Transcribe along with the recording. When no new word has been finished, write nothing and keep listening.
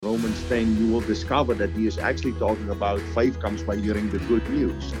Romans 10, you will discover that he is actually talking about faith comes by hearing the good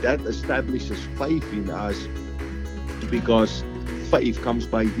news. That establishes faith in us because faith comes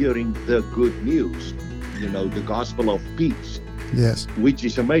by hearing the good news, the gospel of peace. Yes. Which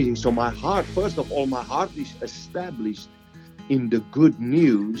is amazing. So my heart, first of all, my heart is established in the good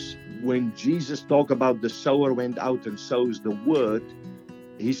news. When Jesus talked about the sower went out and sows the word,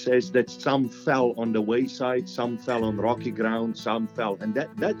 he says that some fell on the wayside, some fell on rocky ground, some fell. And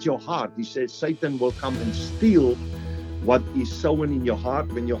that's your heart. He says Satan will come and steal what is sown in your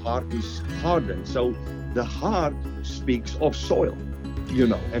heart when your heart is hardened. So the heart speaks of soil,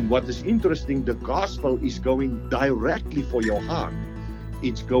 And what is interesting, the gospel is going directly for your heart.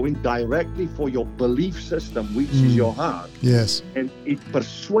 It's going directly for your belief system, which is your heart. Yes. And it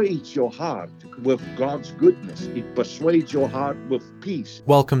persuades your heart with God's goodness. It persuades your heart with peace.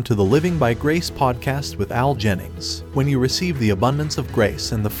 Welcome to the Living by Grace podcast with Al Jennings. When you receive the abundance of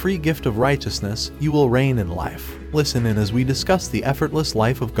grace and the free gift of righteousness, you will reign in life. Listen in as we discuss the effortless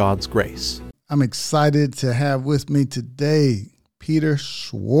life of God's grace. I'm excited to have with me today Pieter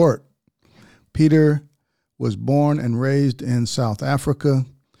Swart. Pieter was born and raised in South Africa.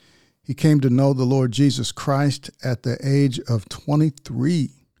 He came to know the Lord Jesus Christ at the age of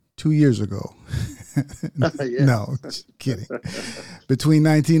 23, 2 years ago. No, just kidding. Between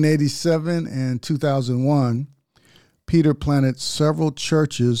 1987 and 2001, Pieter planted several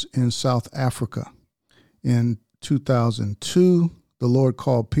churches in South Africa. In 2002, the Lord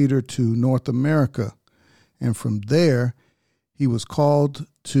called Pieter to North America, and from there, he was called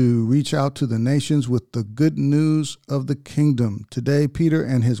to reach out to the nations with the good news of the kingdom. Today, Pieter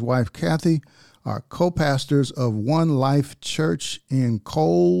and his wife, Kathy, are co-pastors of One Life Church in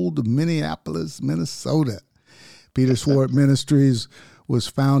cold Minneapolis, Minnesota. Pieter Swart Ministries was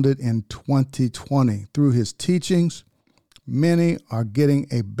founded in 2020. Through his teachings, many are getting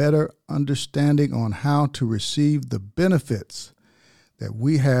a better understanding on how to receive the benefits that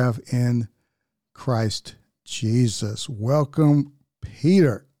we have in Christ Jesus. Welcome,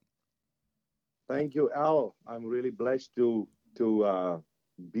 Pieter. Thank you, Al. I'm really blessed to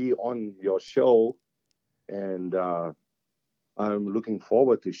be on your show, and I'm looking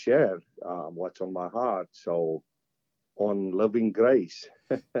forward to share what's on my heart. So, on Living Grace.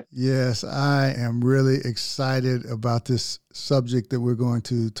 Yes, I am really excited about this subject that we're going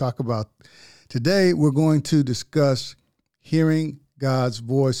to talk about today. We're going to discuss hearing God's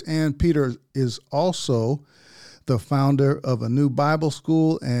voice, and Pieter is also the founder of a new Bible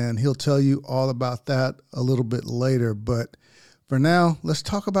school, and he'll tell you all about that a little bit later. But for now, let's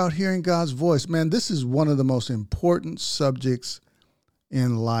talk about hearing God's voice. Man, this is one of the most important subjects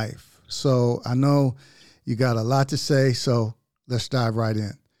in life. So I know you got a lot to say, so let's dive right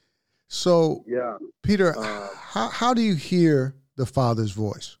in. So, yeah, Pieter, how do you hear the Father's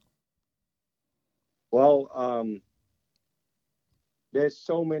voice? Well, there's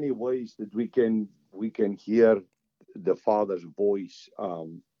so many ways that we can hear the Father's voice,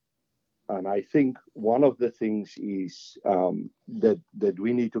 and I think one of the things is that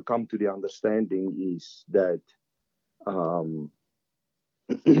we need to come to the understanding is that I'm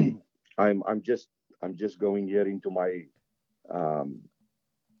just going here into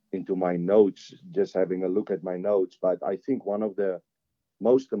my notes, just having a look at my notes. But I think one of the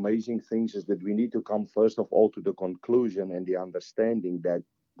most amazing things is that we need to come first of all to the conclusion and the understanding that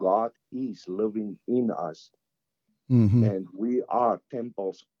God is living in us. Mm-hmm. And we are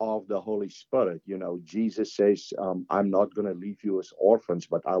temples of the Holy Spirit. Jesus says, I'm not going to leave you as orphans,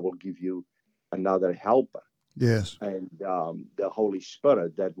 but I will give you another helper. Yes. And the Holy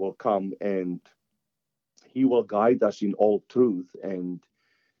Spirit that will come, and he will guide us in all truth, and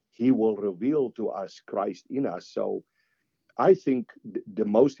he will reveal to us Christ in us. So I think the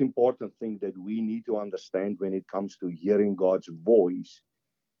most important thing that we need to understand when it comes to hearing God's voice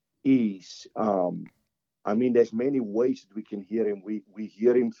is, there's many ways that we can hear him. We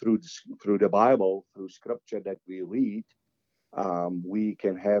hear him through the Bible, through scripture that we read. We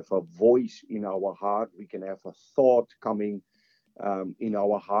can have a voice in our heart. We can have a thought coming in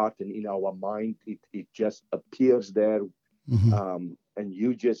our heart and in our mind. It just appears there. Mm-hmm. And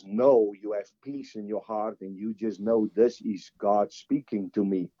you just know you have peace in your heart, and you just know this is God speaking to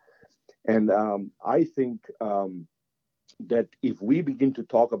me. And I think that if we begin to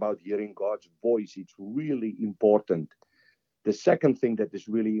talk about hearing God's voice, it's really important. The second thing that is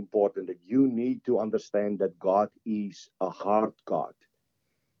really important, that you need to understand that God is a heart God.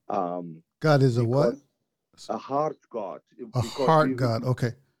 God is a what? A heart God. A heart God,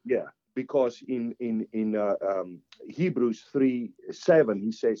 okay. Yeah, because in Hebrews 3:7,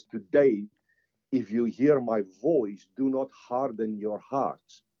 he says, today, if you hear my voice, do not harden your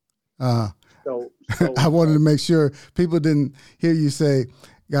hearts. Uh, So, I so wanted to make sure people didn't hear you say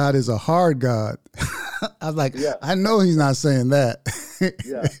God is a hard God. I was like, yeah, I know he's not saying that.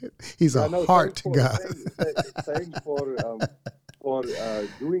 yeah, He's a yeah. No, thanks heart for God. thanks for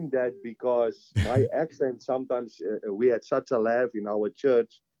doing that, because my accent sometimes, we had such a laugh in our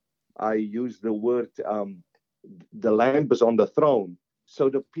church. I used the word, the lamp is on the throne. So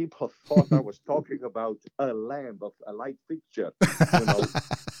the people thought I was talking about a lamp, of a light fixture, you know,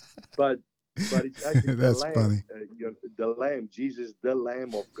 but it's actually the That's lamb, funny. the lamb, Jesus, the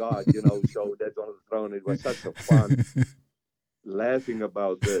Lamb of God, you know. So that's on the throne. It was such a fun laughing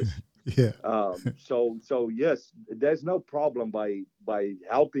about this. Yeah, So yes, there's no problem by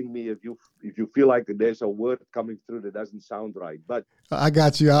helping me if you feel like there's a word coming through that doesn't sound right. But I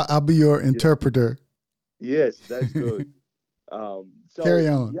got you. I'll be your yeah, interpreter. yes, that's good. Carry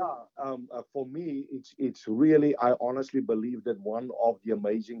So on. yeah, for me, it's really, I honestly believe that one of the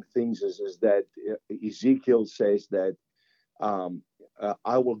amazing things is that Ezekiel says that, um,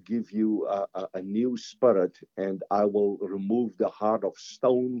 I will give you a new spirit, and I will remove the heart of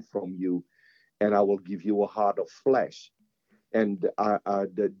stone from you, and I will give you a heart of flesh. And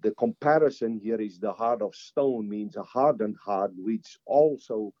the comparison here is the heart of stone means a hardened heart, which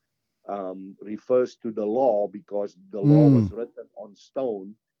also refers to the law, because the law was Mm, written on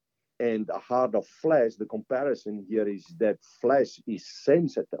stone. And a heart of flesh, the comparison here is that flesh is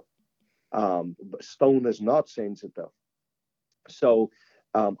sensitive. But stone is not sensitive. So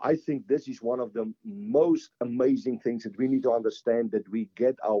I think this is one of the most amazing things that we need to understand, that we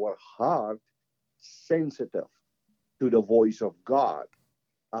get our heart sensitive to the voice of God.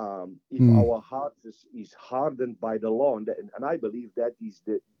 If mm, our heart is hardened by the law, and I believe that is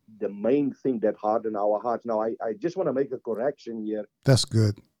the main thing that harden our hearts. Now, I just want to make a correction here that's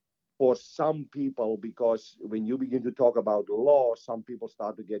good. for some people, because when you begin to talk about law, some people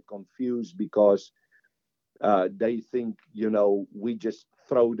start to get confused, because they think, we just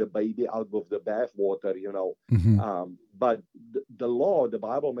throw the baby out with the bathwater. Hmm. But the law, the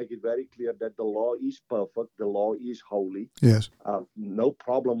Bible make it very clear that the law is perfect, the law is holy. Yes, No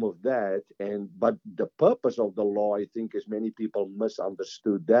problem with that. But the purpose of the law, I think, is many people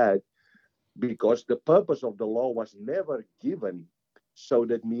misunderstood that, because the purpose of the law was never given so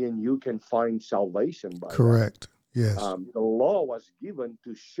that me and you can find salvation by that. correct. Yes, The law was given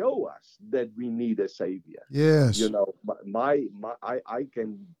to show us that we need a savior. yes, I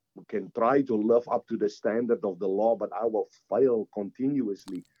can try to live up to the standard of the law, but I will fail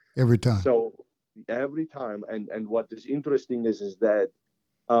continuously. every time. So every time, and what is interesting is that,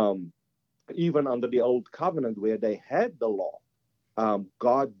 um, even under the old covenant, where they had the law,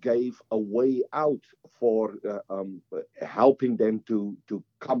 God gave a way out for helping them to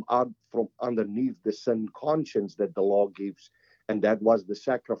come out from underneath the sin conscience that the law gives, and that was the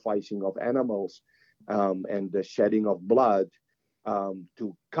sacrificing of animals, and the shedding of blood,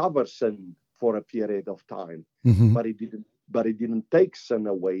 to cover sin for a period of time. Hmm. But it didn't. But it didn't take sin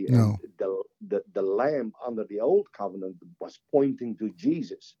away, and No, the lamb under the old covenant was pointing to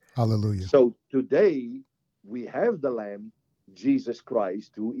Jesus. hallelujah. So today we have the Lamb, Jesus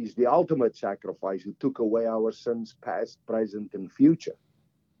Christ, who is the ultimate sacrifice, who took away our sins, past, present, and future.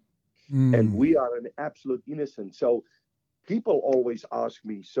 And Mm, we are an absolute innocent. So people always ask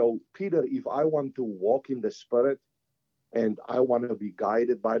me, so Peter, if I want to walk in the Spirit and I want to be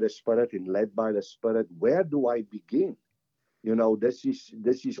guided by the Spirit and led by the Spirit, where do I begin? This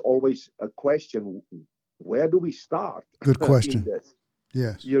is always a question. Where do we start good in question. this?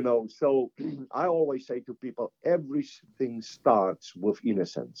 Yes. So I always say to people, everything starts with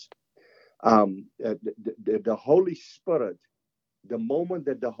innocence. The Holy Spirit, the moment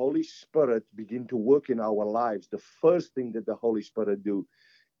that the Holy Spirit begin to work in our lives, the first thing that the Holy Spirit do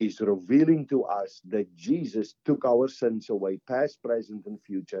is revealing to us that Jesus took our sins away, past, present, and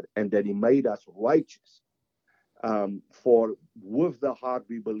future, and that he made us righteous. For with the heart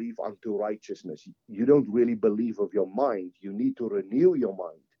we believe unto righteousness. You don't really believe of your mind. You need to renew your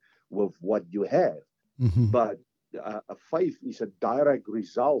mind with what you have. Hmm. But faith is a direct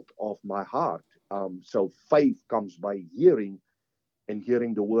result of my heart. So faith comes by hearing, and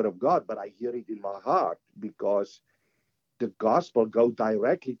hearing the word of God, but I hear it in my heart, because the gospel goes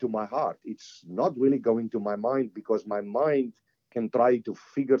directly to my heart. It's not really going to my mind, because my mind can try to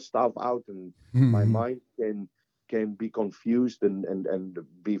figure stuff out, and my Hmm. mind can be confused and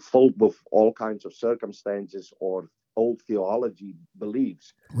be filled with all kinds of circumstances or old theology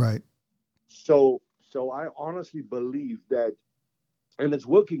beliefs. Right. So I honestly believe that, and it's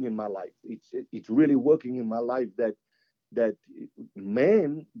working in my life. It's really working in my life, that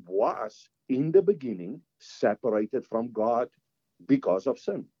man was in the beginning separated from God because of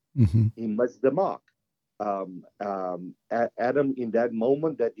sin. Hmm. He missed the mark. Adam, in that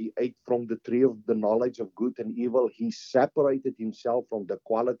moment that he ate from the tree of the knowledge of good and evil, he separated himself from the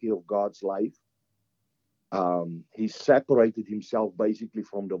quality of God's life. He separated himself basically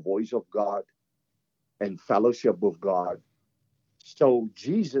from the voice of God and fellowship with God. So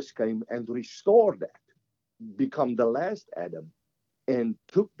Jesus came and restored that, become the last Adam, and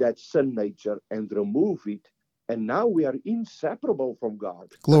took that sin nature and removed it. And now we are inseparable from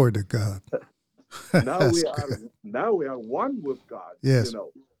God. Glory to God. now That's we are good. now we are one with God. Yes.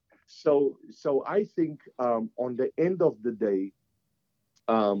 So I think on the end of the day,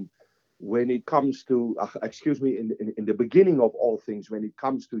 um, when it comes to excuse me, in the beginning of all things, when it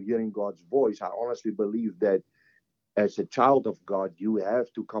comes to hearing God's voice, I honestly believe that as a child of God, you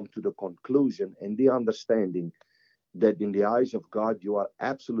have to come to the conclusion and the understanding that in the eyes of God, you are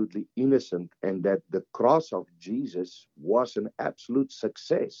absolutely innocent, and that the cross of Jesus was an absolute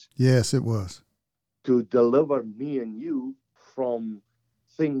success Yes, it was. to deliver me and you from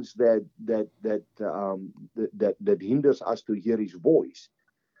things that hinders us to hear His voice.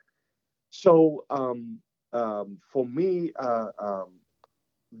 So for me,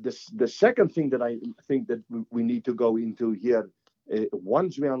 the second thing that I think that we need to go into here,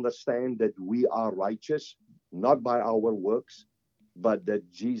 once we understand that we are righteous, not by our works, but that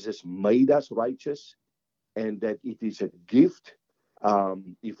Jesus made us righteous, and that it is a gift.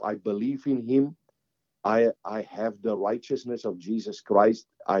 If I believe in Him, I have the righteousness of Jesus Christ.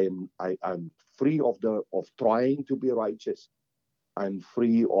 I'm free of trying to be righteous. I'm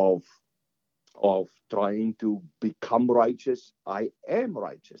free of trying to become righteous. I am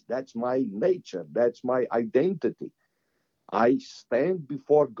righteous. That's my nature. That's my identity. I stand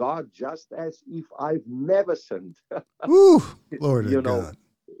before God just as if I've never sinned. Woo! Glory to you know, God.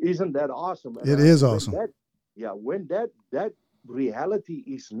 isn't that awesome? And It is when awesome. that reality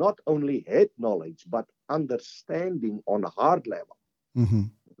is not only head knowledge but understanding on a heart level. Hmm.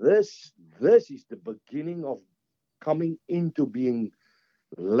 This this is the beginning of coming into being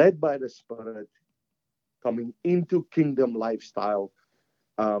led by the Spirit, coming into kingdom lifestyle,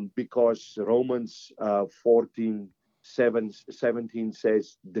 because Romans 14:17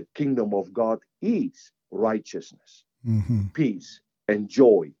 says the kingdom of God is righteousness, Hmm. peace, and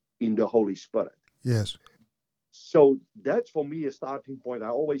joy in the Holy Spirit. Yes. So that's for me a starting point. I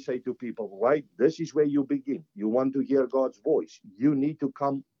always say to people, right, this is where you begin. You want to hear God's voice. You need to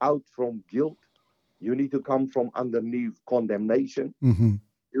come out from guilt. You need to come from underneath condemnation. Hmm.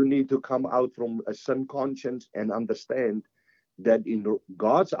 You need to come out from a sin conscience and understand that in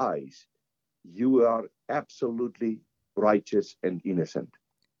God's eyes, you are absolutely righteous and innocent.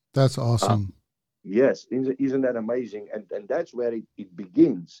 That's Uh, awesome. yes, isn't that amazing? And that's where it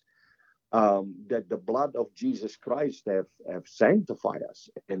begins. That the blood of Jesus Christ have sanctified us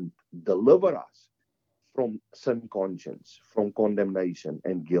and deliver us from sin conscience, from condemnation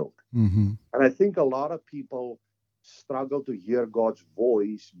and guilt. Hmm. And I think a lot of people struggle to hear God's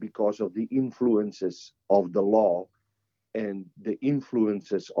voice because of the influences of the law and the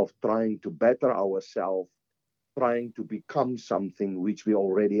influences of trying to better ourselves, trying to become something which we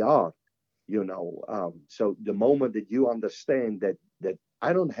already are. So the moment that you understand that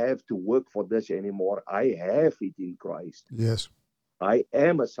I don't have to work for this anymore, I have it in Christ. Yes. I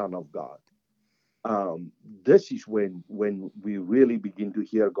am a son of God. This is when we really begin to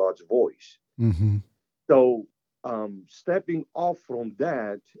hear God's voice. Hmm. So stepping off from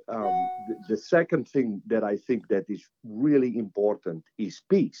that, the second thing that I think that is really important is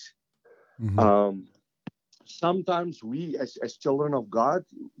peace. Hmm. Um, Sometimes we, as children of God,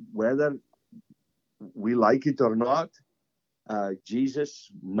 whether we like it or not, Jesus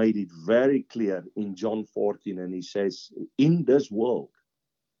made it very clear in John 14, and he says, in this world,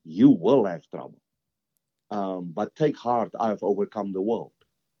 you will have trouble. But take heart, I have overcome the world.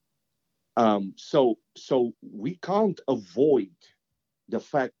 So we can't avoid the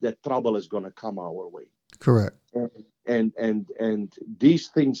fact that trouble is going to come our way. Correct. And these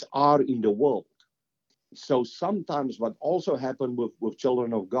things are in the world. So sometimes what also happened with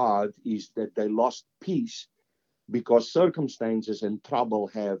children of God is that they lost peace because circumstances and trouble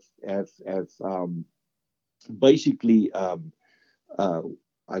have basically uh,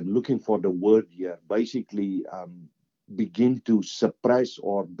 I'm looking for the word here. Basically, begin to suppress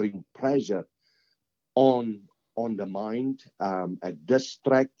or bring pressure on on the mind, and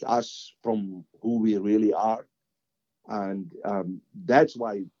distract us from who we really are, and that's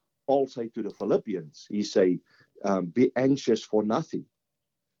why Paul say to the Philippians, he say, "Be anxious for nothing,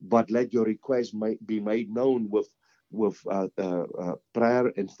 but let your request be made known with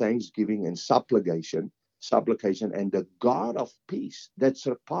prayer and thanksgiving and supplication, supplication, and the God of peace that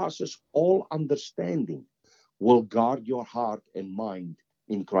surpasses all understanding will guard your heart and mind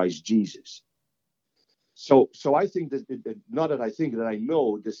in Christ Jesus. So I think not that I think that I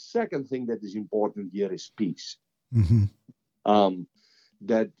know, the second thing that is important here is peace. Mm-hmm.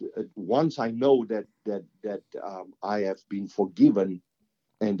 That once I know that I have been forgiven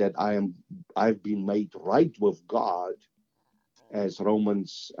and that I've been made right with God, as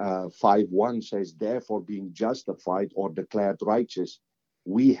Romans 5:1 says, therefore being justified or declared righteous,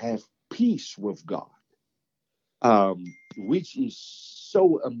 we have peace with God, which is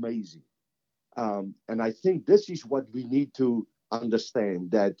so amazing. And I think this is what we need to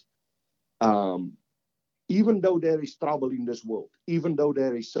understand, that even though there is trouble in this world, even though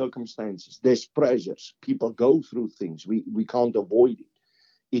there is circumstances, there's pressures, people go through things, we can't avoid it,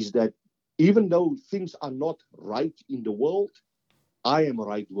 is that even though things are not right in the world, I am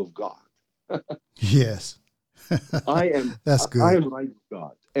right with God. Yes. I am That's I good. am right with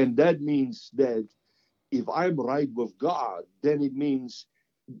God. And that means that if I'm right with God, then it means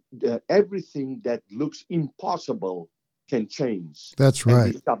that everything that looks impossible can change That's and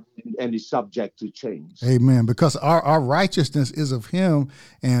right. is subject to change. Amen. Because our righteousness is of him,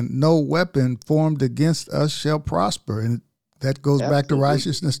 and no weapon formed against us shall prosper. And that goes back to Absolutely.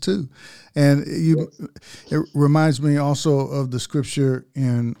 righteousness too. And Yes. it reminds me also of the scripture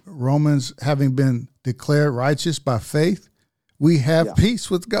in Romans, having been declared righteous by faith, we have Yeah. peace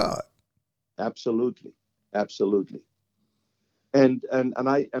with God. Absolutely. Absolutely. And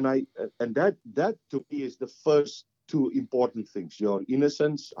that to me is the first two important things. Your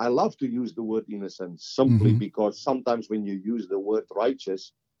innocence. I love to use the word innocence simply Mm-hmm. because sometimes when you use the word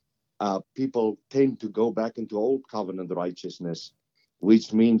righteous, people tend to go back into old covenant righteousness,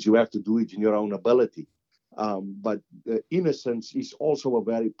 which means you have to do it in your own ability. But innocence is also a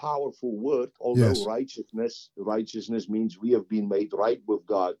very powerful word, although Yes. righteousness means we have been made right with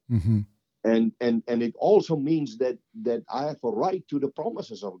God. Mm-hmm. And it also means that I have a right to the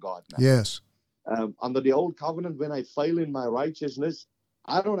promises of God now. Yes. Under the old covenant, when I fail in my righteousness,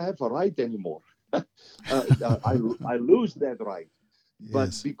 I don't have a right anymore. I lose that right. But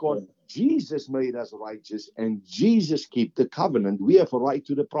Yes. because Jesus made us righteous and Jesus kept the covenant, we have a right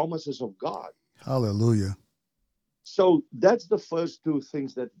to the promises of God. Hallelujah. So that's the first two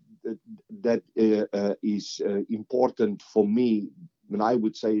things that is important for me, and I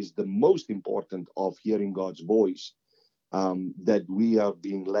would say is the most important of hearing God's voice. That we are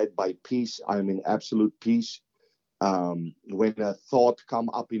being led by peace. I'm in absolute peace. When a thought come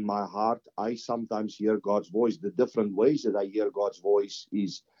up in my heart, I sometimes hear God's voice. The different ways that I hear God's voice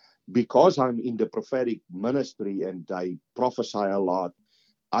is because I'm in the prophetic ministry and I prophesy a lot.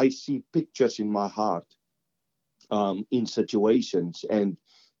 I see pictures in my heart, in situations,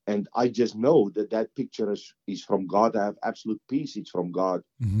 and I just know that picture is from God. I have absolute peace. It's from God.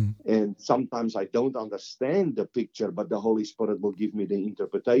 Mm-hmm. And sometimes I don't understand the picture, but the Holy Spirit will give me the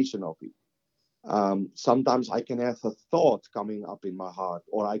interpretation of it. Sometimes I can have a thought coming up in my heart,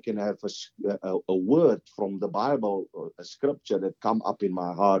 or I can have a word from the Bible, or a scripture that come up in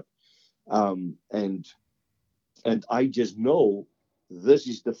my heart, and I just know this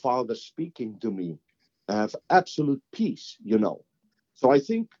is the Father speaking to me. I have absolute peace. So I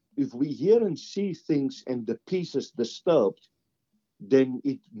think if we hear and see things and the peace is disturbed, then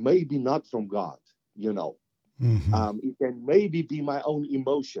it may be not from God. Mm-hmm. It can maybe be my own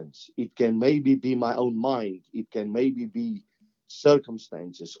emotions. It can maybe be my own mind. It can maybe be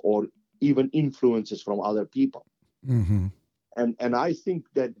circumstances or even influences from other people. Mm-hmm. And I think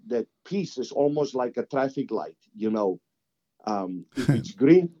that peace is almost like a traffic light. If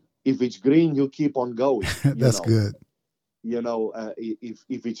it's green, you keep on going. That's good.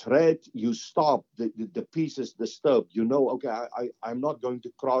 If it's red, you stop. The peace is disturbed. Okay, I'm not going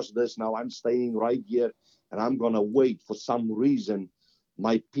to cross this now. I'm staying right here, and I'm going to wait. For some reason,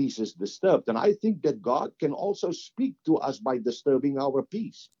 my peace is disturbed. And I think that God can also speak to us by disturbing our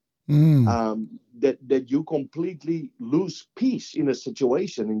peace. Mm. That you completely lose peace in a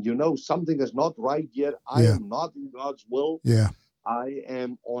situation, and something is not right here. I Yeah. am not in God's will. Yeah. I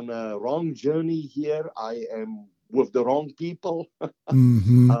am on a wrong journey here. I am with the wrong people.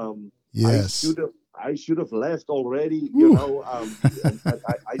 Mm-hmm. um, Yes. I should have left already. Whew. And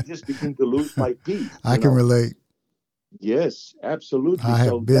I just begin to lose my peace. I can relate. Yes, absolutely. I have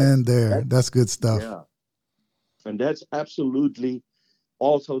So been there. that That's good stuff. yeah, and that's absolutely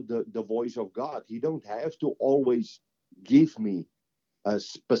also the voice of God. He don't have to always give me a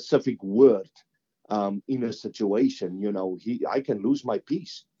specific word in a situation. I can lose my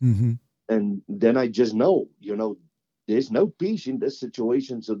peace. Mm-hmm. And then I just know, there's no peace in this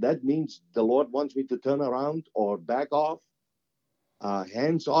situation. So that means the Lord wants me to turn around or back off,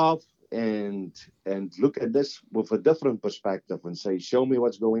 hands off, and look at this with a different perspective and say, show me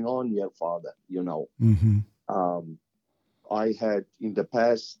what's going on here, Father. Mm-hmm. I had in the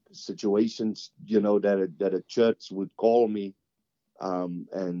past situations, that a church would call me,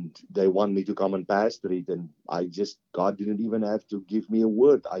 and they want me to come and pastor it, and God didn't even have to give me a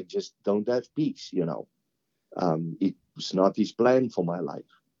word. I just don't have peace. It was not His plan for my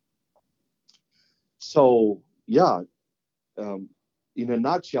life. So yeah, in a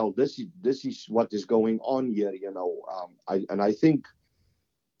nutshell, this is what is going on here. I think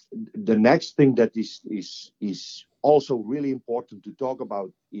the next thing that is also really important to talk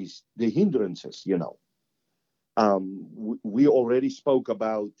about is the hindrances. We already spoke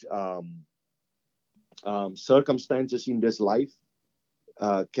about circumstances in this life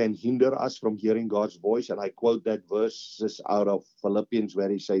can hinder us from hearing God's voice. And I quote that verses out of Philippians where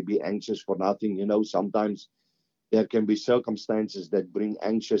he say, be anxious for nothing. Sometimes there can be circumstances that bring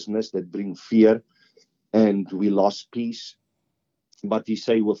anxiousness, that bring fear, and we lost peace. But he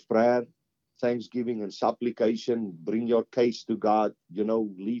say with prayer, thanksgiving, and supplication, bring your case to God,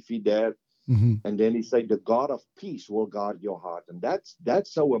 leave it there. Mm-hmm. And then he said, the God of peace will guard your heart. And that's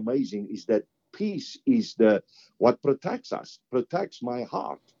so amazing, is that peace is what protects us, protects my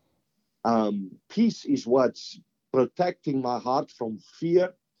heart. Peace is what's protecting my heart from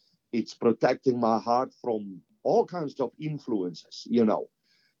fear. It's protecting my heart from all kinds of influences,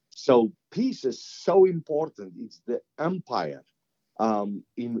 So peace is so important. It's the umpire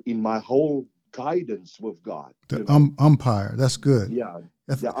in my whole guidance with God. The umpire, that's good. Yeah,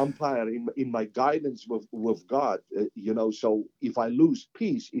 the umpire in my guidance with God, so if I lose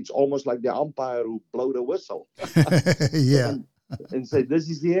peace, it's almost like the umpire who blow the whistle. Yeah. And say, this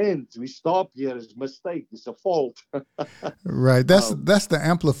is the end. We stop here. It's a mistake. It's a fault. Right. That's the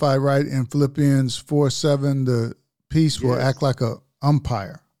amplified, right? In Philippians 4:7, the peace will act like a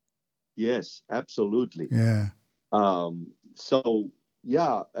umpire. Yes, absolutely. Yeah.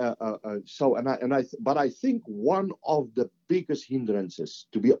 But I think one of the biggest hindrances,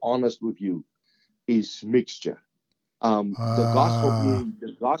 to be honest with you, is mixture.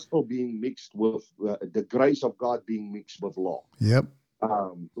 The gospel being mixed with the grace of God being mixed with law. Yep.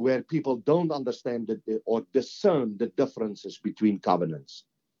 Where people don't understand or discern the differences between covenants.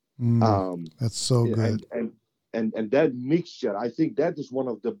 That's so good. And that mixture, I think that is one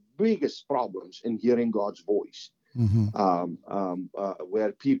of the biggest problems in hearing God's voice. Mm-hmm.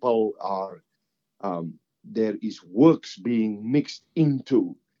 Where people are, there is works being mixed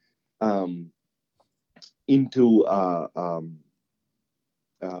into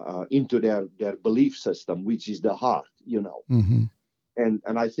their belief system, which is the heart, Mm-hmm.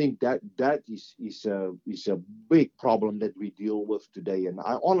 And I think that is a big problem that we deal with today. And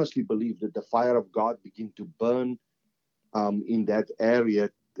I honestly believe that the fire of God begin to burn in that area,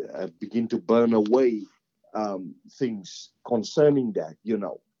 begin to burn away things concerning that,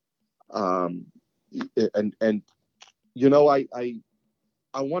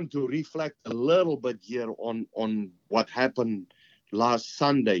 I want to reflect a little bit here on what happened last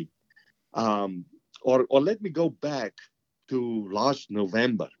Sunday, or let me go back to last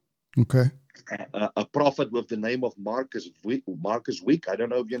November. Okay. A prophet with the name of Marcus Wick. I don't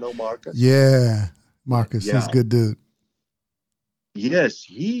know if you know Marcus. Yeah, Marcus. Yeah. He's a good dude. Yes,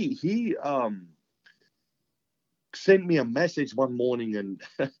 he sent me a message one morning and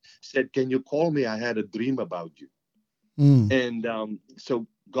said, "Can you call me? I had a dream about you." And so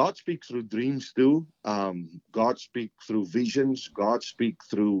God speaks through dreams too. God speaks through visions. God speaks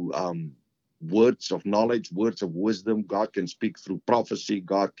through words of knowledge, words of wisdom. God can speak through prophecy.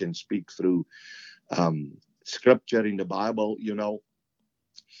 God can speak through scripture in the Bible,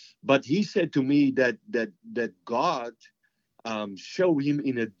 But he said to me that God showed him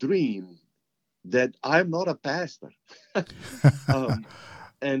in a dream that I'm not a pastor.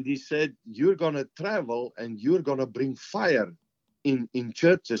 And he said, you're going to travel and you're going to bring fire in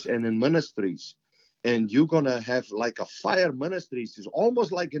churches and in ministries. And you're going to have like a fire ministry. It's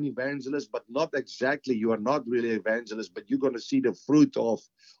almost like an evangelist, but not exactly. You are not really an evangelist, but you're going to see the fruit of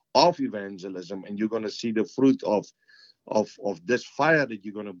evangelism. And you're going to see the fruit of this fire that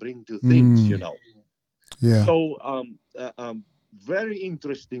you're going to bring to things, Yeah. So very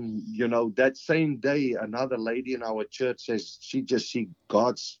interesting, that same day, another lady in our church says she just see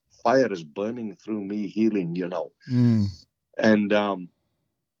God's fire is burning through me, healing, And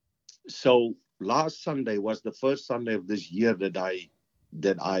so last Sunday was the first Sunday of this year that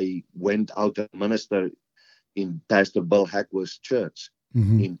I went out and ministered in Pastor Bill Hackworth's church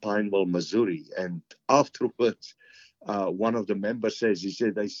in Pineville, Missouri. And afterwards, one of the members says, he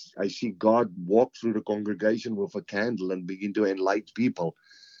said, I see God walk through the congregation with a candle and begin to enlighten people.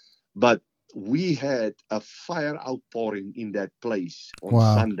 But we had a fire outpouring in that place on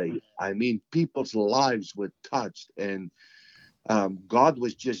Wow. Sunday. I mean, people's lives were touched, and God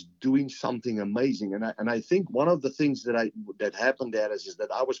was just doing something amazing. And I think one of the things that happened there is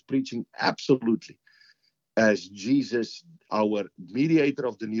that I was preaching absolutely as Jesus, our mediator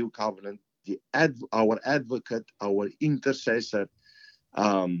of the new covenant, our advocate, our intercessor,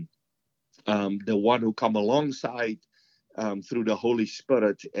 the one who come alongside through the Holy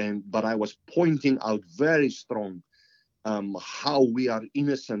Spirit. But I was pointing out very strong how we are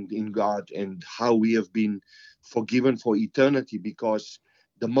innocent in God and how we have been forgiven for eternity, because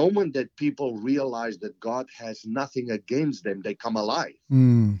the moment that people realize that God has nothing against them, they come alive.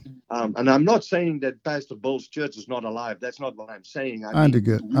 Mm. And I'm not saying that Pastor Bull's church is not alive. That's not what I'm saying. I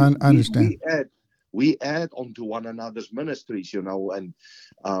understand. We add onto one another's ministries, and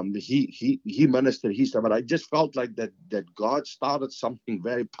he ministered his stuff. But I just felt like that God started something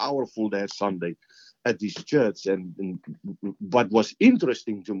very powerful there Sunday at this church. And what was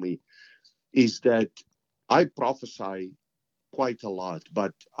interesting to me is that I prophesy quite a lot,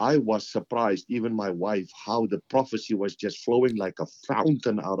 but I was surprised, even my wife, how the prophecy was just flowing like a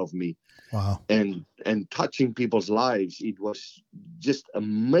fountain out of me. Wow. And touching people's lives. It was just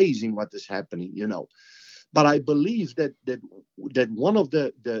amazing what is happening, But I believe that one of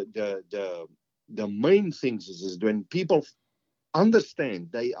the main things is when people understand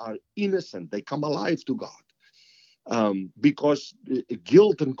they are innocent, they come alive to God. Because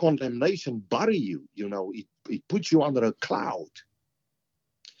guilt and condemnation bury you, it puts you under a cloud.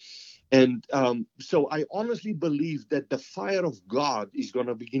 And so I honestly believe that the fire of God is going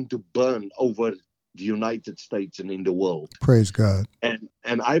to begin to burn over the United States and in the world. Praise God.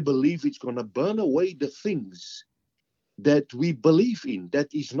 And I believe it's going to burn away the things that we believe in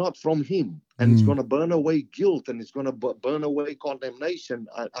that is not from Him. And it's going to burn away guilt, and it's going to burn away condemnation.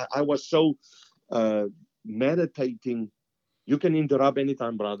 I was so meditating. You can interrupt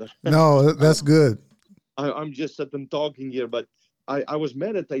anytime, brother. No, that's good. I'm just sitting talking here, but I was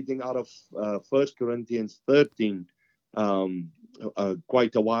meditating out of 1 Corinthians 13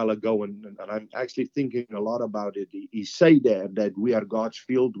 quite a while ago, and I'm actually thinking a lot about it. He say there that we are God's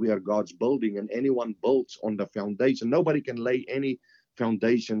field, we are God's building, and anyone builds on the foundation. Nobody can lay any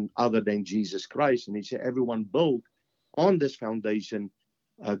foundation other than Jesus Christ. And he said everyone built on this foundation,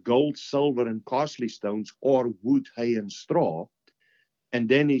 gold, silver, and costly stones, or wood, hay, and straw. And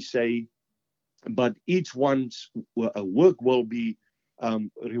then he say, but each one's work will be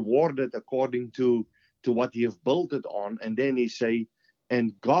rewarded according to what you have built it on. And then he say,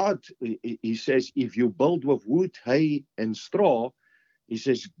 and God, he says, if you build with wood, hay, and straw, he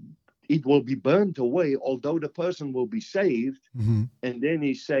says, it will be burnt away, although the person will be saved. Mm-hmm. And then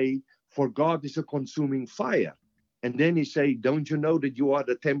he say, for God is a consuming fire. And then he say, don't you know that you are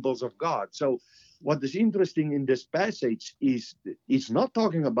the temples of God? So what is interesting in this passage is it's not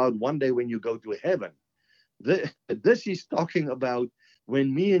talking about one day when you go to heaven. This is talking about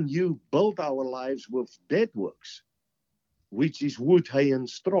when me and you build our lives with dead works, which is wood, hay, and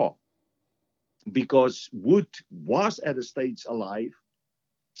straw. Because wood was at a stage alive,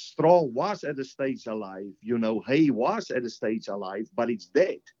 straw was at a stage alive, hay was at a stage alive, but it's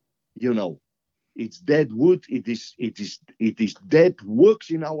dead, It's dead wood. It is dead works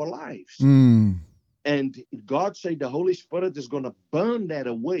in our lives. And God said the Holy Spirit is going to burn that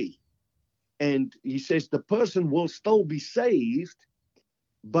away. And he says the person will still be saved.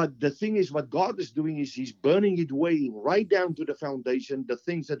 But the thing is, what God is doing is he's burning it away right down to the foundation, the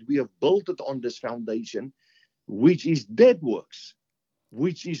things that we have built it on this foundation, which is dead works,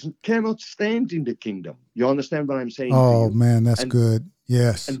 which cannot stand in the kingdom. You understand what I'm saying? Oh, man, that's good.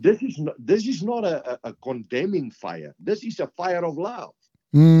 Yes. And this is not a condemning fire. This is a fire of love.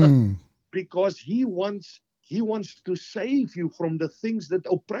 Because he wants to save you from the things that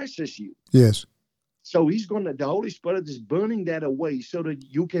oppresses you. Yes. So the Holy Spirit is burning that away so that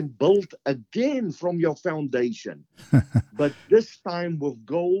you can build again from your foundation. But this time with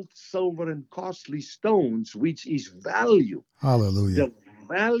gold, silver, and costly stones, which is value. Hallelujah. The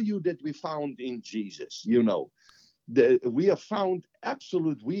value that we found in Jesus, we have found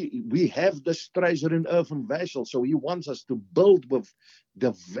absolute, we have this treasure in earthen vessels. So he wants us to build with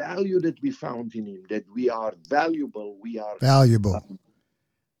the value that we found in him, that we are valuable. We are valuable.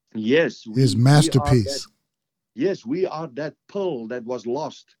 Yes. His masterpiece. We are that pearl that was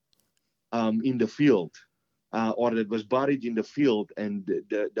lost in the field, or that was buried in the field. And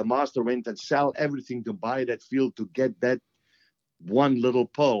the master went and sell everything to buy that field, to get that one little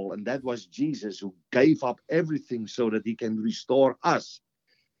pearl, and that was Jesus, who gave up everything so that he can restore us,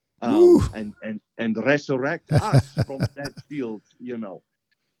 Woo. and resurrect us from that field,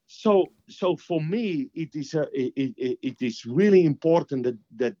 So for me, it is really important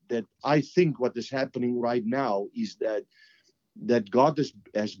that I think what is happening right now is that God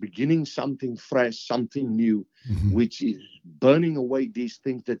is beginning something fresh, something new, Mhm. which is burning away these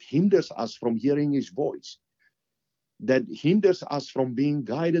things that hinders us from hearing his voice, that hinders us from being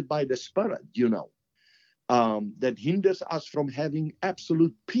guided by the Spirit, that hinders us from having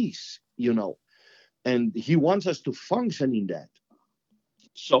absolute peace, and he wants us to function in that.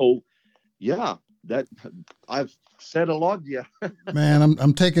 So, yeah, that I've said a lot, yeah. Man,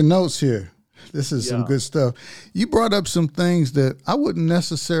 I'm taking notes here. This is some Yeah. good stuff. You brought up some things that I wouldn't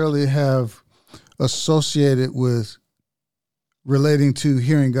necessarily have associated with relating to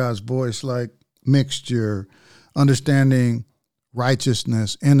hearing God's voice, like mixture, understanding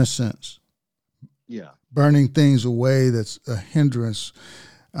righteousness, innocence, Yeah. burning things away that's a hindrance.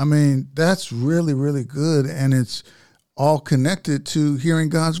 I mean, that's really, really good. And it's all connected to hearing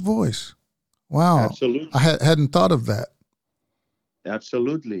God's voice. Wow. Absolutely. I hadn't thought of that.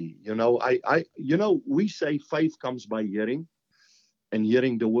 Absolutely. We say faith comes by hearing, and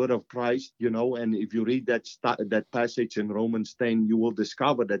hearing the word of Christ, and if you read that passage in Romans 10, you will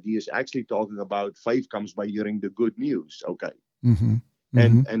discover that he is actually talking about faith comes by hearing the good news. Okay. Mm-hmm.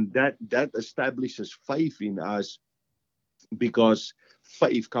 Mm-hmm. And that establishes faith in us, because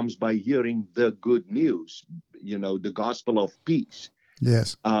faith comes by hearing the good news, the gospel of peace,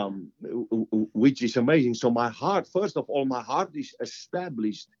 Yes. which is amazing. So first of all, my heart is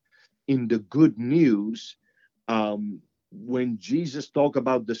established in the good news. When Jesus talked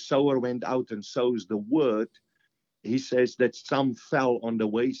about the sower went out and sows the word, he says that some fell on the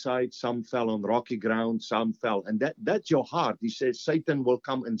wayside, some fell on rocky ground, some fell. And that's your heart. He says Satan will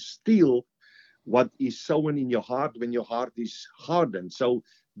come and steal what is sown in your heart when your heart is hardened. So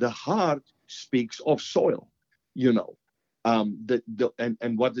the heart speaks of soil, you know.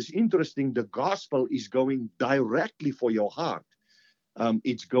 And what is interesting, the gospel is going directly for your heart.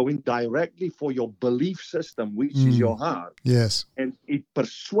 It's going directly for your belief system, which is your heart. Yes. And it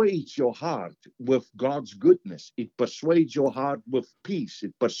persuades your heart with God's goodness. It persuades your heart with peace.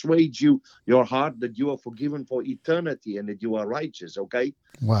 It persuades your heart that you are forgiven for eternity and that you are righteous, okay?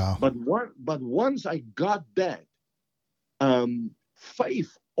 Wow. But once I got that,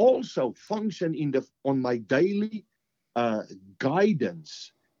 faith also functioned on my daily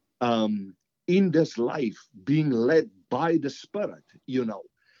guidance in this life, being led by the Spirit,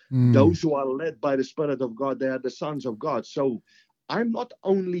 Those who are led by the Spirit of God, they are the sons of God. So I'm not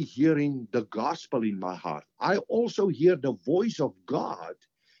only hearing the gospel in my heart, I also hear the voice of God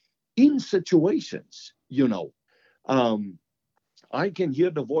in situations, I can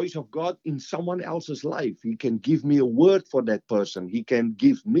hear the voice of God in someone else's life. He can give me a word for that person. He can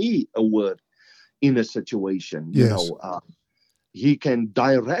give me a word in a situation, Yes. He can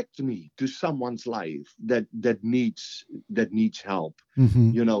direct me to someone's life that needs help.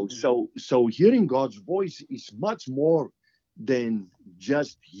 Mm-hmm. So hearing God's voice is much more than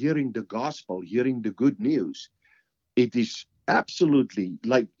just hearing the gospel, hearing the good news. It is absolutely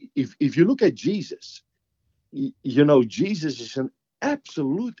like, if you look at Jesus, Jesus is an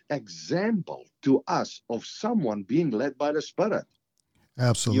absolute example to us of someone being led by the Spirit.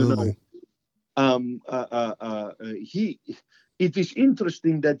 Absolutely. He It is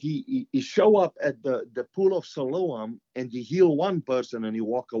interesting that he show up at the pool of Siloam and he heal one person and he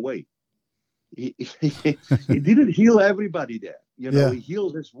walk away. He didn't heal everybody there. Yeah. He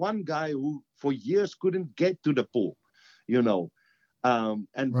healed this one guy who for years couldn't get to the pool,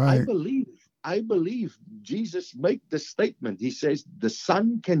 and Right. I believe Jesus make the statement. He says the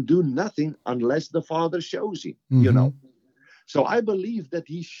Son can do nothing unless the Father shows him, Mm-hmm. So I believe that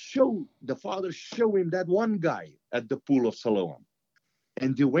the Father show him that one guy at the pool of Siloam.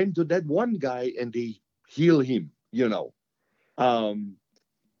 And he went to that one guy and he healed him,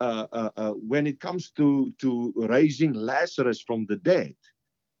 When it comes to raising Lazarus from the dead,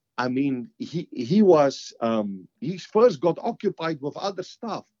 I mean, he first got occupied with other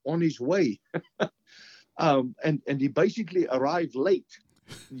stuff on his way. And he basically arrived late,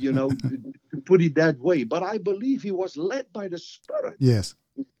 to put it that way. But I believe he was led by the Spirit Yes.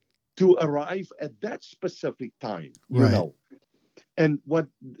 to arrive at that specific time, Right. And what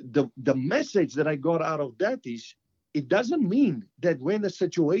the message that I got out of that is, it doesn't mean that when a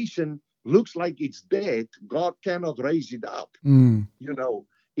situation looks like it's dead, God cannot raise it up. Mm.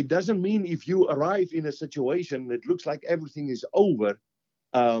 It doesn't mean if you arrive in a situation that looks like everything is over,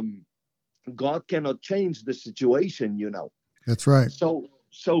 God cannot change the situation, That's right.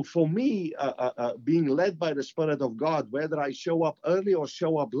 So for me, being led by the Spirit of God, whether I show up early or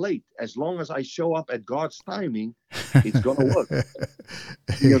show up late, as long as I show up at God's timing, it's going to work.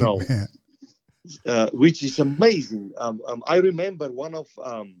 You know, Amen. which is amazing. I remember one of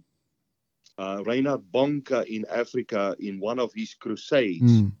Reinhard Bonke in Africa, in one of his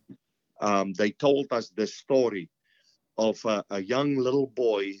crusades, they told us the story of a young little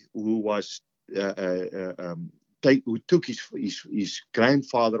boy who was who took his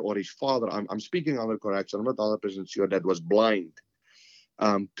grandfather or his father. I'm speaking under correction. I'm not 100% sure. That was blind,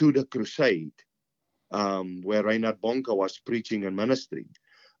 to the crusade where Reinhard Bonke was preaching and ministering.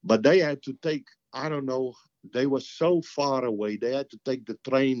 But they had to take, I don't know, they were so far away. They had to take the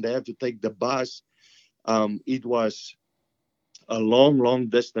train. They had to take the bus. It was a long, long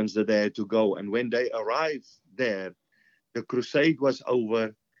distance that they had to go. And when they arrived there, the crusade was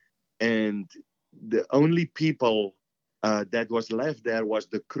over, and the only people that was left there was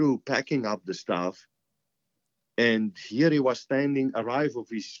the crew packing up the stuff. And here he was standing, arrived of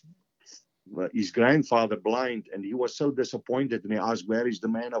his grandfather blind, and he was so disappointed. And he asked, "Where is the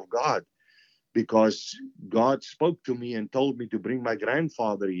man of God? Because God spoke to me and told me to bring my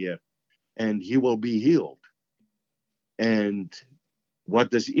grandfather here, and he will be healed." And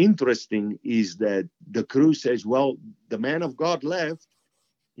what is interesting is that the crew says, "Well, the man of God left.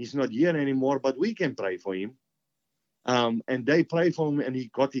 He's not here anymore, but we can pray for him." And they prayed for him, and he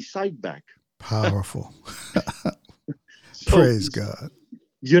got his sight back. Powerful. So, Praise God.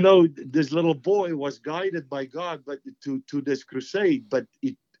 You know, this little boy was guided by God, but to this crusade, but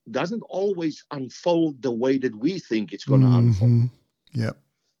it doesn't always unfold the way that we think it's going to unfold. Yep.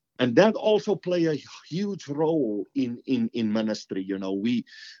 And that also play a huge role in ministry. You know, we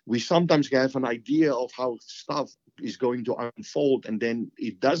sometimes have an idea of how stuff is going to unfold, and then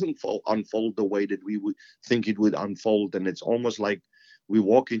it doesn't unfold the way that we would think it would unfold. And it's almost like we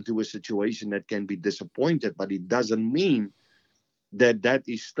walk into a situation that can be disappointed, but it doesn't mean that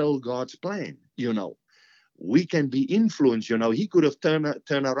is still God's plan. You know, we can be influenced. You know, he could have turned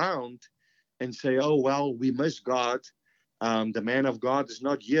around and say, "Oh, well, we miss God. The man of God is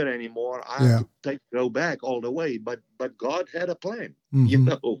not here anymore. I have to go back all the way." But God had a plan, you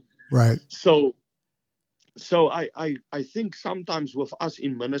know. Right. So I think sometimes with us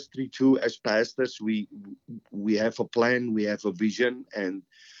in ministry too, as pastors, we have a plan, we have a vision and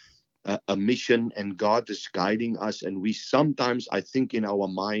a mission, and God is guiding us. And we sometimes, I think, in our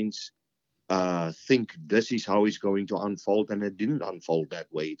minds, think this is how it's going to unfold, and it didn't unfold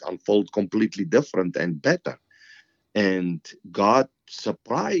that way. It unfolded completely different and better. And God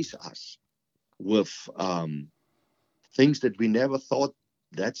surprised us with things that we never thought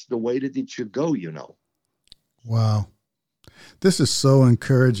that's the way that it should go, you know. Wow. This is so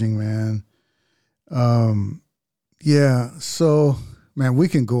encouraging, man. Yeah. So, man, we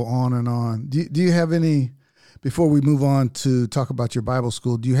can go on and on. Do you have any, before we move on to talk about your Bible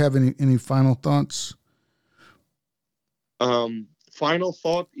school, do you have any final thoughts? Final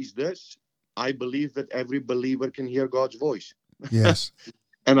thought is this. I believe that every believer can hear God's voice. Yes.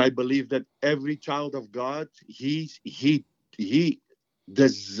 And I believe that every child of God, he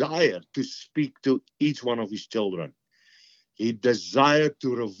desired to speak to each one of his children. He desired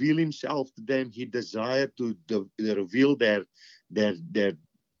to reveal himself to them. He desired to reveal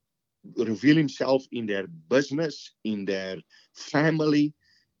reveal himself in their business, in their family,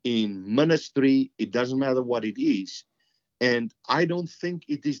 in ministry. It doesn't matter what it is. And I don't think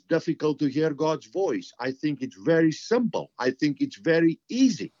it is difficult to hear God's voice. I think it's very simple. I think it's very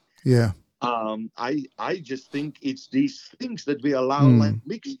easy. Yeah. I just think it's these things that we allow, like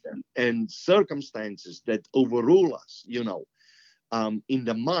mixed and circumstances that overrule us, you know, in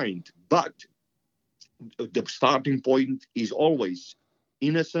the mind. But the starting point is always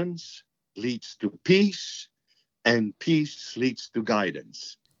innocence leads to peace, and peace leads to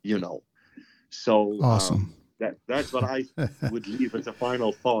guidance, you know. So awesome. That's what I would leave as a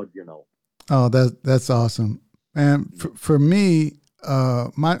final thought, you know. Oh, that's awesome. And for me,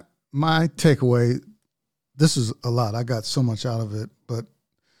 my takeaway, this is a lot. I got so much out of it, but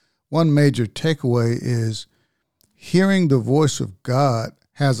one major takeaway is hearing the voice of God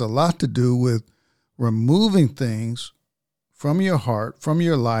has a lot to do with removing things from your heart, from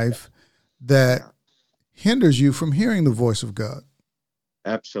your life that hinders you from hearing the voice of God.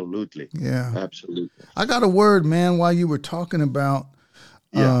 Absolutely. Yeah. Absolutely. I got a word, man, while you were talking about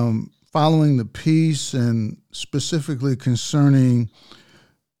following the peace, and specifically concerning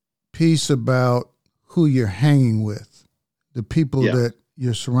peace about who you're hanging with, the people that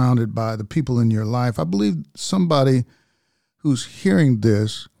you're surrounded by, the people in your life. I believe somebody who's hearing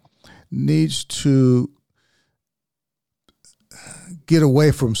this needs to get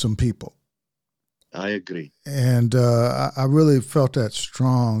away from some people. I agree. And I really felt that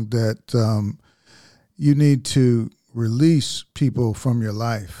strong that you need to release people from your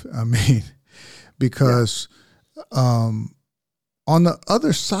life. I mean, because on the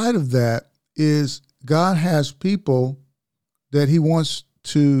other side of that is God has people that he wants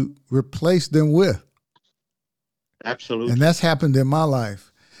to replace them with. Absolutely. And that's happened in my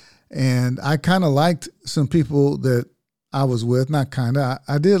life. And I kind of liked some people that I was with, not kind of,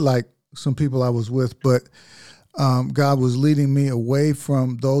 I did like some people I was with, but God was leading me away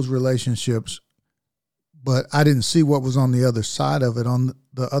from those relationships, but I didn't see what was on the other side of it. On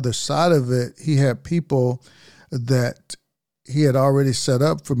the other side of it, he had people that he had already set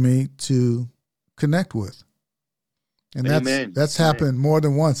up for me to connect with. And that's happened more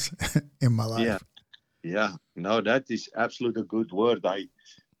than once in my life. Yeah. No, that is absolutely a good word. I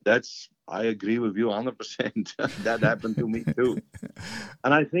agree with you 100%. That happened to me too.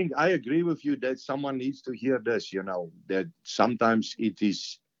 And I think I agree with you that someone needs to hear this, that sometimes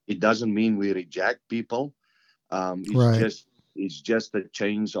it doesn't mean we reject people. It's just a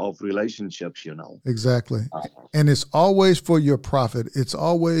change of relationships, Exactly. And it's always for your profit. It's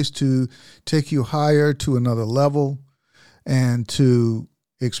always to take you higher to another level and to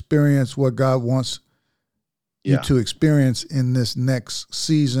experience what God wants you to experience in this next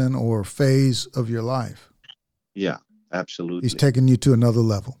season or phase of your life. Yeah, absolutely. He's taking you to another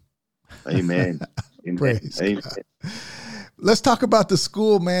level. Amen. Praise God. Let's talk about the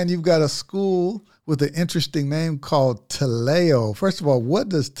school, man. You've got a school with an interesting name called Teleo. First of all, what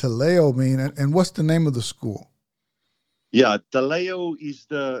does Teleo mean, and what's the name of the school? Yeah, Teleo is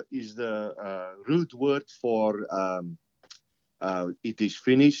the root word for it is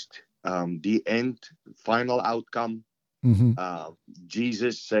finished. The end, final outcome. Mm-hmm.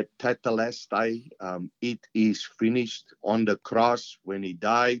 Jesus said, "Tetelestai." It is finished on the cross when he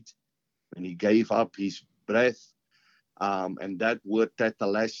died, when he gave up his breath. And that word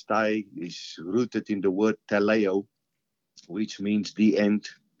tetelestai is rooted in the word teleo, which means the end,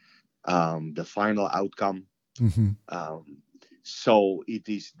 the final outcome. Mm-hmm. So it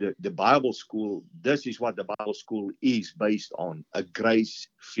is the Bible school. This is what the Bible school is based on, a grace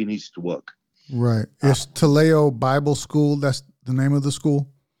finished work. Right. It's Teleo Bible School. That's the name of the school?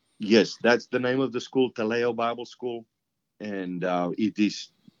 Yes, that's the name of the school, Teleo Bible School. And it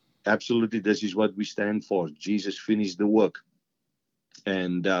is absolutely, this is what we stand for. Jesus finished the work.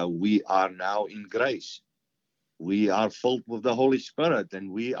 And we are now in grace. We are filled with the Holy Spirit,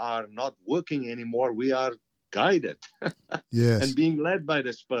 and we are not working anymore. We are guided and being led by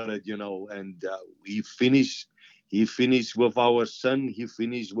the Spirit, and he finished with our sin. He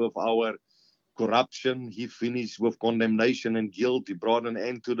finished with our corruption. He finished with condemnation and guilt. He brought an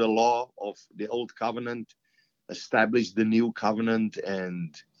end to the law of the old covenant, established the new covenant.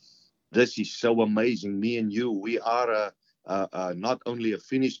 And this is so amazing. Me and you, we are not only a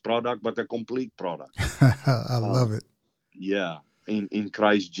finished product, but a complete product. I love it. Yeah, in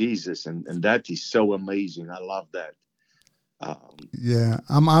Christ Jesus. And that is so amazing. I love that.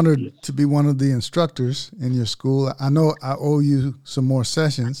 I'm honored to be one of the instructors in your school. I know I owe you some more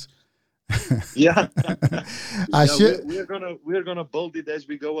sessions. Yeah, We're we're gonna build it as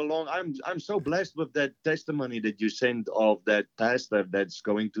we go along. I'm so blessed with that testimony that you sent of that pastor that's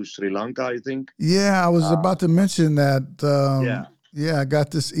going to Sri Lanka, I think. Yeah, I was about to mention that. I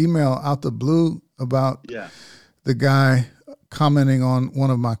got this email out the blue about the guy commenting on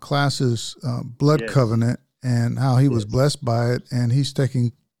one of my classes, Blood Covenant, and how he was blessed by it, and he's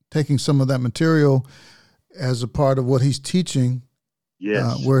taking some of that material as a part of what he's teaching.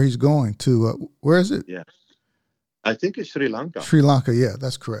 Where he's going to. Where is it? Yeah, I think it's Sri Lanka. Sri Lanka, yeah,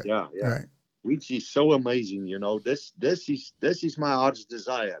 that's correct. Yeah. Right. Which is so amazing, This is my heart's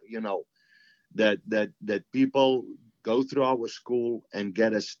desire, that people go through our school and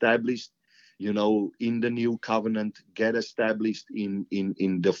get established, in the new covenant, get established in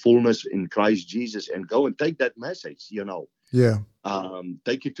the fullness in Christ Jesus, and go and take that message, Yeah.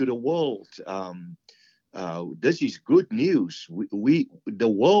 Take it to the world. This is good news. The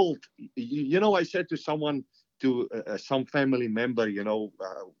world, I said to someone, to some family member,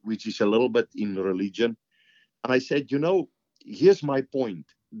 which is a little bit in religion. And I said, here's my point.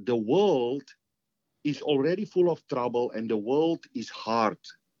 The world is already full of trouble, and the world is hard,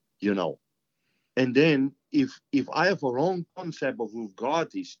 And then if I have a wrong concept of who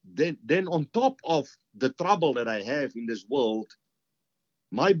God is, then on top of the trouble that I have in this world,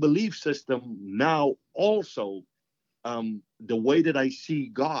 my belief system now also, the way that I see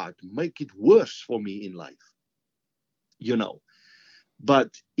God, make it worse for me in life,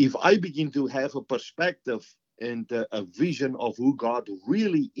 But if I begin to have a perspective and a vision of who God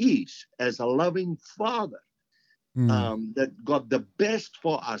really is as a loving Father. That got the best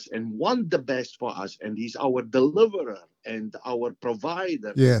for us and want the best for us, and He's our deliverer and our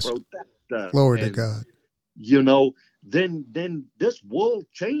provider, Yes. protector. Glory to God. You know, then this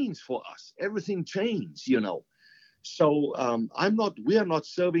world changed for us. Everything changed, you know. So we are not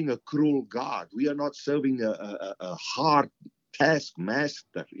serving a cruel God. We are not serving a hard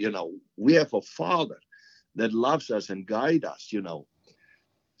taskmaster, you know. We have a Father that loves us and guides us, you know.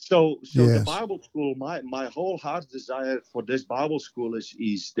 So Yes. the Bible school, my whole heart's desire for this Bible school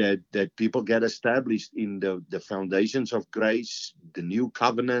is that people get established in the foundations of grace, the new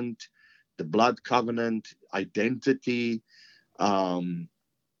covenant, the blood covenant, identity, who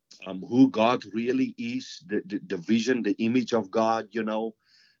God really is, the vision, the image of God, you know,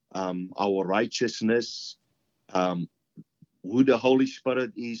 our righteousness, who the Holy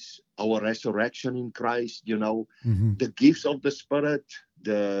Spirit is, our resurrection in Christ, you know, the gifts of the Spirit,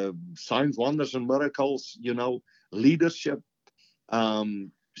 the signs, wonders, and miracles, you know, leadership.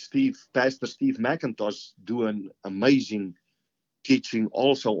 Pastor Steve McIntosh do an amazing teaching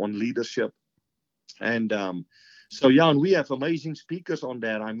also on leadership. And and we have amazing speakers on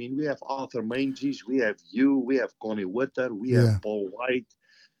there. I mean, we have Arthur Manges, we have you, we have Connie Witter, we have Paul White,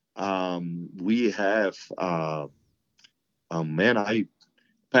 we have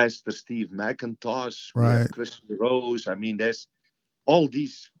Pastor Steve McIntosh, we have Christian Rose. I mean, there's all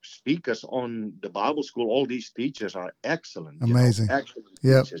these speakers on the Bible school. All these teachers are excellent. Amazing.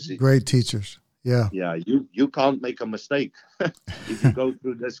 Teachers. Great teachers. Yeah. Yeah, you can't make a mistake if you go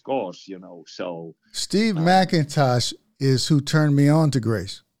through this course, you know. So Steve McIntosh is who turned me on to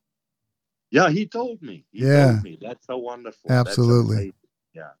grace. Yeah, he told me. He told me. That's so wonderful. Absolutely.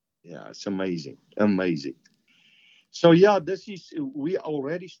 Yeah, it's amazing. Amazing. So yeah, we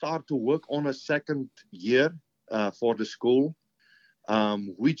already start to work on a second year for the school,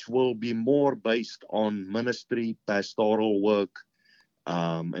 which will be more based on ministry, pastoral work,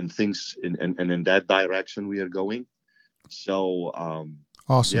 and things, and in that direction we are going. So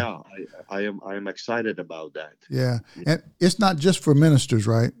awesome. Yeah, I am excited about that. Yeah, and it's not just for ministers,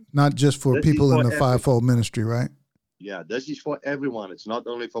 right? Not just for people in the fivefold ministry, right? Yeah, this is for everyone. It's not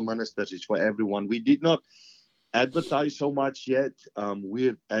only for ministers; it's for everyone. We did not advertise so much yet.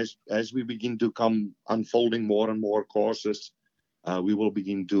 As we begin to come unfolding more and more courses, we will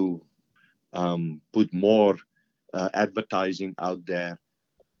begin to put more advertising out there,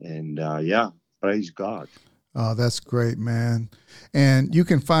 and praise God. Oh, that's great, man. And you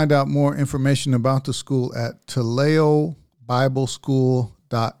can find out more information about the school at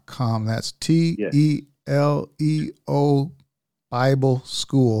TeleoBibleSchool.com. That's TELEO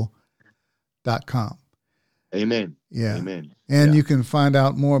Bibleschool.com. Amen. Yeah. Amen. And you can find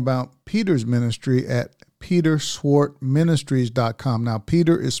out more about Peter's ministry at PeterSwartMinistries.com. Now,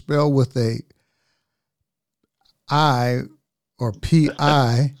 Peter is spelled with a I or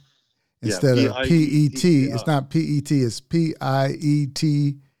P-I instead of P-E-T. It's not P-E-T, it's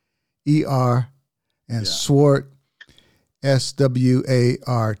P-I-E-T-E-R, and Swart,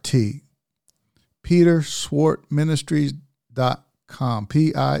 S-W-A-R-T. PeterSwartMinistries.com.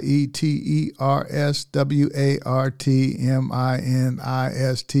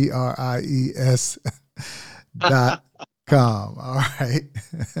 PeterSwartMinistries.com. All right.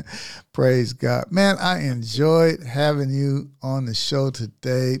 Praise God. Man, I enjoyed having you on the show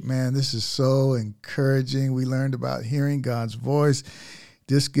today. Man, this is so encouraging. We learned about hearing God's voice.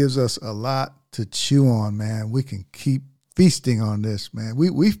 This gives us a lot to chew on, man. We can keep feasting on this, man.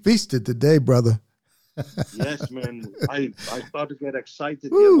 We feasted today, brother. Yes, man. I start to get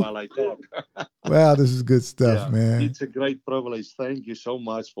excited here while I talk. Wow, this is good stuff, man. It's a great privilege. Thank you so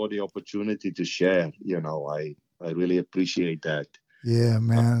much for the opportunity to share. You know, I really appreciate that. Yeah,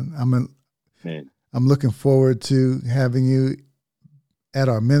 man. I'm looking forward to having you at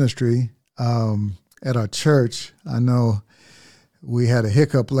our ministry, at our church. I know we had a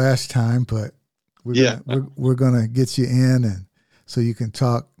hiccup last time, but we're gonna get you in, and so you can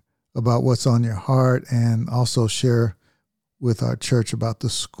talk about what's on your heart and also share with our church about the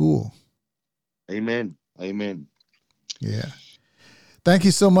school. Amen. Amen. Yeah. Thank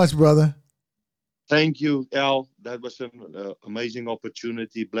you so much, brother. Thank you, Al. That was an amazing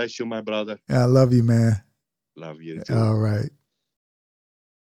opportunity. Bless you, my brother. I love you, man. Love you too. All right.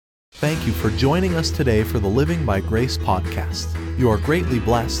 Thank you for joining us today for the Living by Grace podcast. You are greatly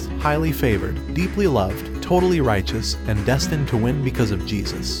blessed, highly favored, deeply loved, totally righteous, and destined to win because of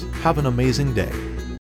Jesus. Have an amazing day.